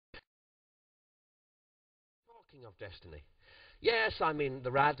talking of destiny, yes, I mean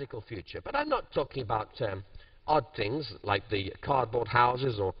the radical future, but I'm not talking about odd things like the cardboard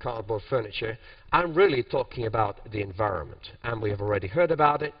houses or cardboard furniture. I'm really talking about the environment, and we have already heard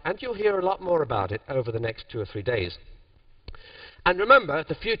about it, and you'll hear a lot more about it over the next 2 or 3 days. And remember,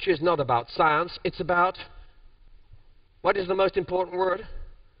 the future is not about science, it's about, what is the most important word?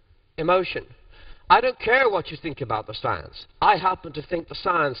 Emotion. I don't care what you think about the science. I happen to think the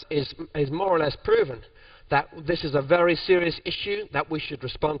science is more or less proven that this is a very serious issue that we should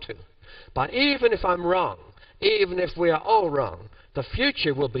respond to. But even if I'm wrong, even if we are all wrong, the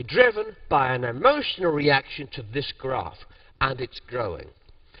future will be driven by an emotional reaction to this graph, and it's growing.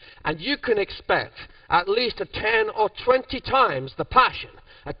 And you can expect at least 10 or 20 times the passion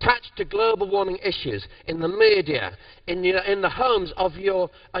attached to global warming issues in the media, in the homes of your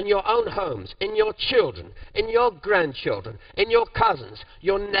own homes, in your children, in your grandchildren, in your cousins,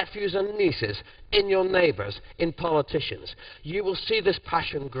 your nephews and nieces, in your neighbors, in politicians. You will see this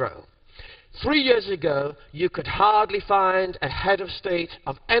passion grow. 3 years ago, you could hardly find a head of state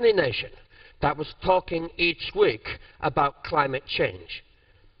of any nation that was talking each week about climate change.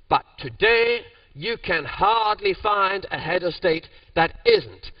 But today, you can hardly find a head of state that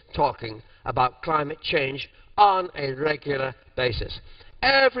isn't talking about climate change on a regular basis.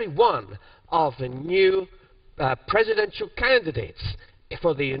 Every one of the new presidential candidates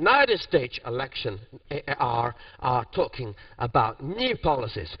for the United States election are talking about new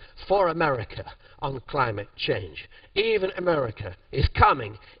policies for America on climate change. Even America is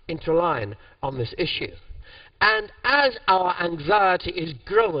coming into line on this issue. And as our anxiety is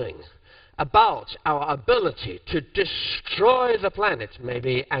growing about our ability to destroy the planet,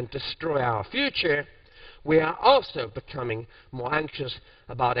 maybe, and destroy our future, we are also becoming more anxious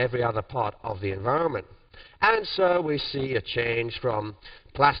about every other part of the environment. And so we see a change from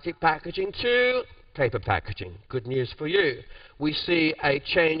plastic packaging to paper packaging. Good news for you. We see a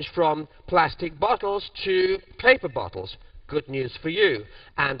change from plastic bottles to paper bottles. Good news for you.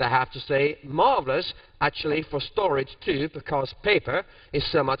 And I have to say, marvelous, actually, for storage too, because paper is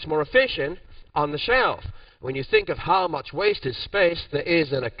so much more efficient on the shelf. When you think of how much wasted space there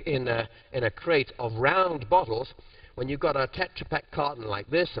is in a crate of round bottles, when you've got a Tetra Pak carton like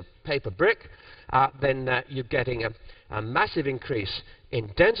this, a paper brick, then you're getting a massive increase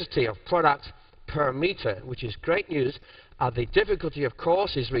in density of product per meter, which is great news. The difficulty, of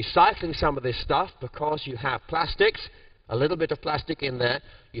course, is recycling some of this stuff because you have plastics, a little bit of plastic in there,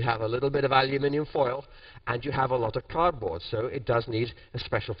 you have a little bit of aluminium foil, and you have a lot of cardboard. So it does need a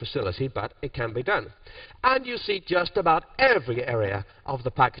special facility, but it can be done. And you see just about every area of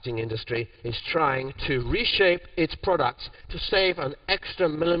the packaging industry is trying to reshape its products to save an extra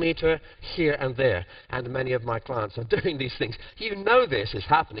millimeter here and there. And many of my clients are doing these things. You know this is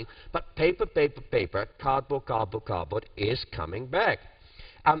happening, but paper, paper, paper, cardboard, cardboard, cardboard is coming back.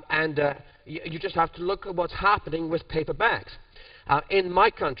 You just have to look at what's happening with paper bags. In my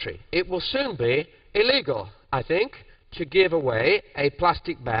country, it will soon be illegal, I think, to give away a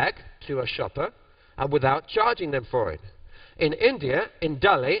plastic bag to a shopper without charging them for it. In India, in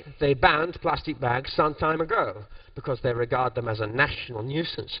Delhi, they banned plastic bags some time ago because they regard them as a national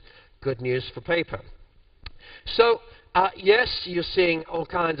nuisance. Good news for paper. So, yes, you're seeing all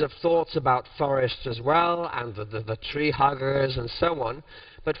kinds of thoughts about forests as well, and the tree huggers and so on.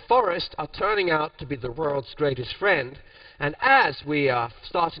 But forests are turning out to be the world's greatest friend. And as we are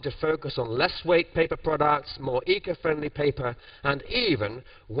starting to focus on less weight paper products, more eco-friendly paper, and even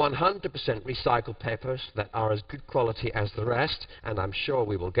 100% recycled papers that are as good quality as the rest, and I'm sure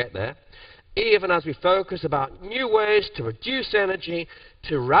we will get there, even as we focus about new ways to reduce energy,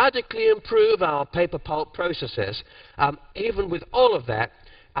 to radically improve our paper pulp processes, even with all of that,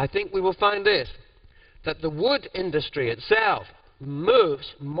 I think we will find this, that the wood industry itself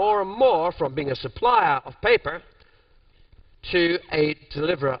moves more and more from being a supplier of paper to a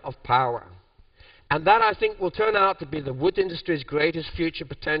deliverer of power. And that, I think, will turn out to be the wood industry's greatest future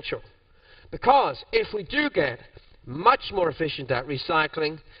potential. Because if we do get much more efficient at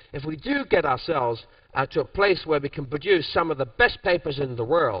recycling, if we do get ourselves to a place where we can produce some of the best papers in the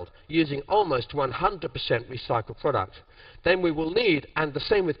world using almost 100% recycled product, then we will need, and the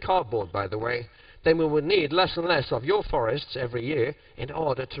same with cardboard, by the way, then we will need less and less of your forests every year in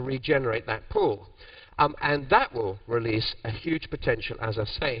order to regenerate that pool. And that will release a huge potential, as I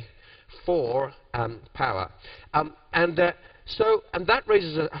say, for power. And that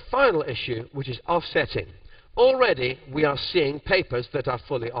raises a final issue, which is offsetting. Already, we are seeing papers that are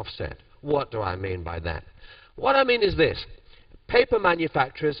fully offset. What do I mean by that? What I mean is this. Paper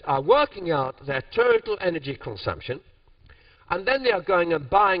manufacturers are working out their total energy consumption, And then they are going and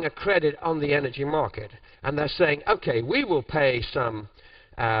buying a credit on the energy market. And they're saying, okay, we will pay some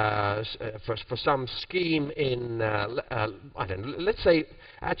for some scheme in, I don't know, let's say,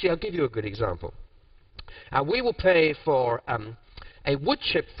 actually I'll give you a good example. We will pay for a wood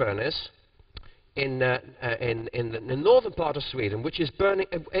chip furnace in the northern part of Sweden, which is burning,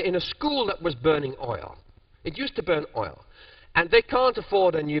 in a school that was burning oil. It used to burn oil. And they can't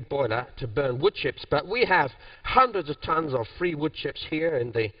afford a new boiler to burn wood chips, but we have hundreds of tons of free wood chips here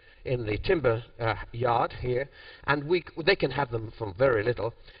in the timber yard here, and they can have them for very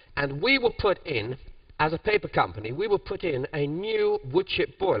little. And we will put in, as a paper company, we will put in a new wood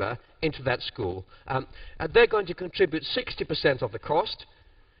chip boiler into that school. And they're going to contribute 60% of the cost,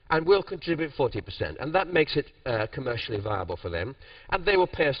 and we'll contribute 40%. And that makes it commercially viable for them. And they will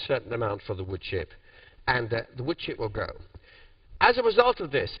pay a certain amount for the wood chip, and the wood chip will go. As a result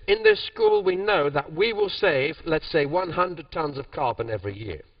of this, in this school we know that we will save, let's say, 100 tons of carbon every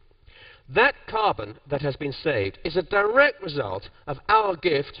year. That carbon that has been saved is a direct result of our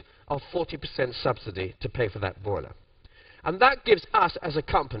gift of 40% subsidy to pay for that boiler. And that gives us, as a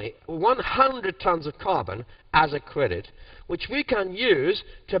company, 100 tons of carbon as a credit, which we can use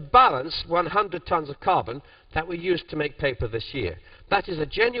to balance 100 tons of carbon that we used to make paper this year. That is a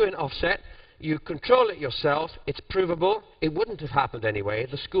genuine offset. You control it yourself. It's provable. It wouldn't have happened anyway.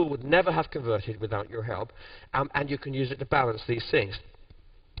 The school would never have converted without your help. And you can use it to balance these things.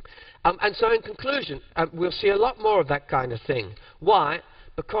 And so in conclusion, we'll see a lot more of that kind of thing. Why?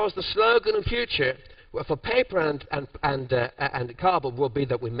 Because the slogan in future for paper and cardboard will be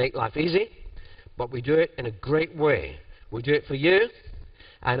that we make life easy, but we do it in a great way. We do it for you,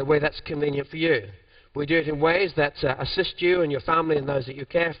 and in a way that's convenient for you. We do it in ways that assist you and your family and those that you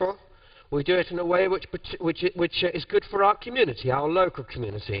care for. We do it in a way which is good for our community, our local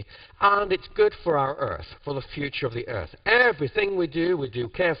community, and it's good for our Earth, for the future of the Earth. Everything we do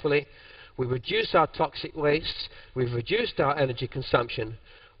carefully. We reduce our toxic wastes. We've reduced our energy consumption.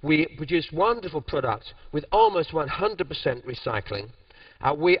 We produce wonderful products with almost 100% recycling.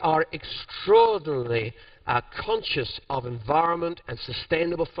 We are extraordinarily conscious of environment and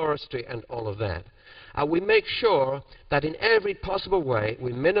sustainable forestry and all of that. We make sure that in every possible way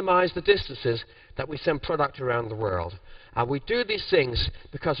we minimize the distances that we send product around the world. We do these things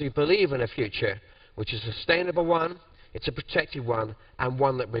because we believe in a future which is a sustainable one, it's a protected one, and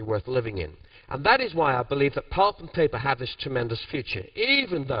one that will be worth living in. And that is why I believe that pulp and paper have this tremendous future,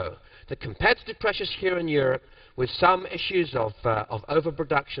 even though the competitive pressures here in Europe, with some issues of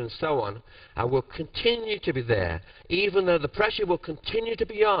overproduction and so on, will continue to be there, even though the pressure will continue to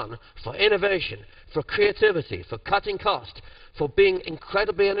be on for innovation, for creativity, for cutting cost, for being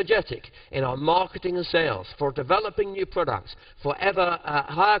incredibly energetic in our marketing and sales, for developing new products, for ever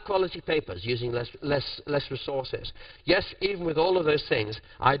higher quality papers using less resources. Yes, even with all of those things,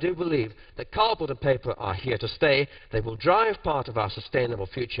 I do believe that cardboard and paper are here to stay. They will drive part of our sustainable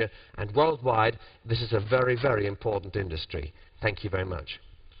future, and worldwide, this is a very, very important industry. Thank you very much.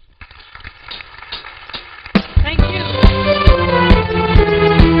 Thank you.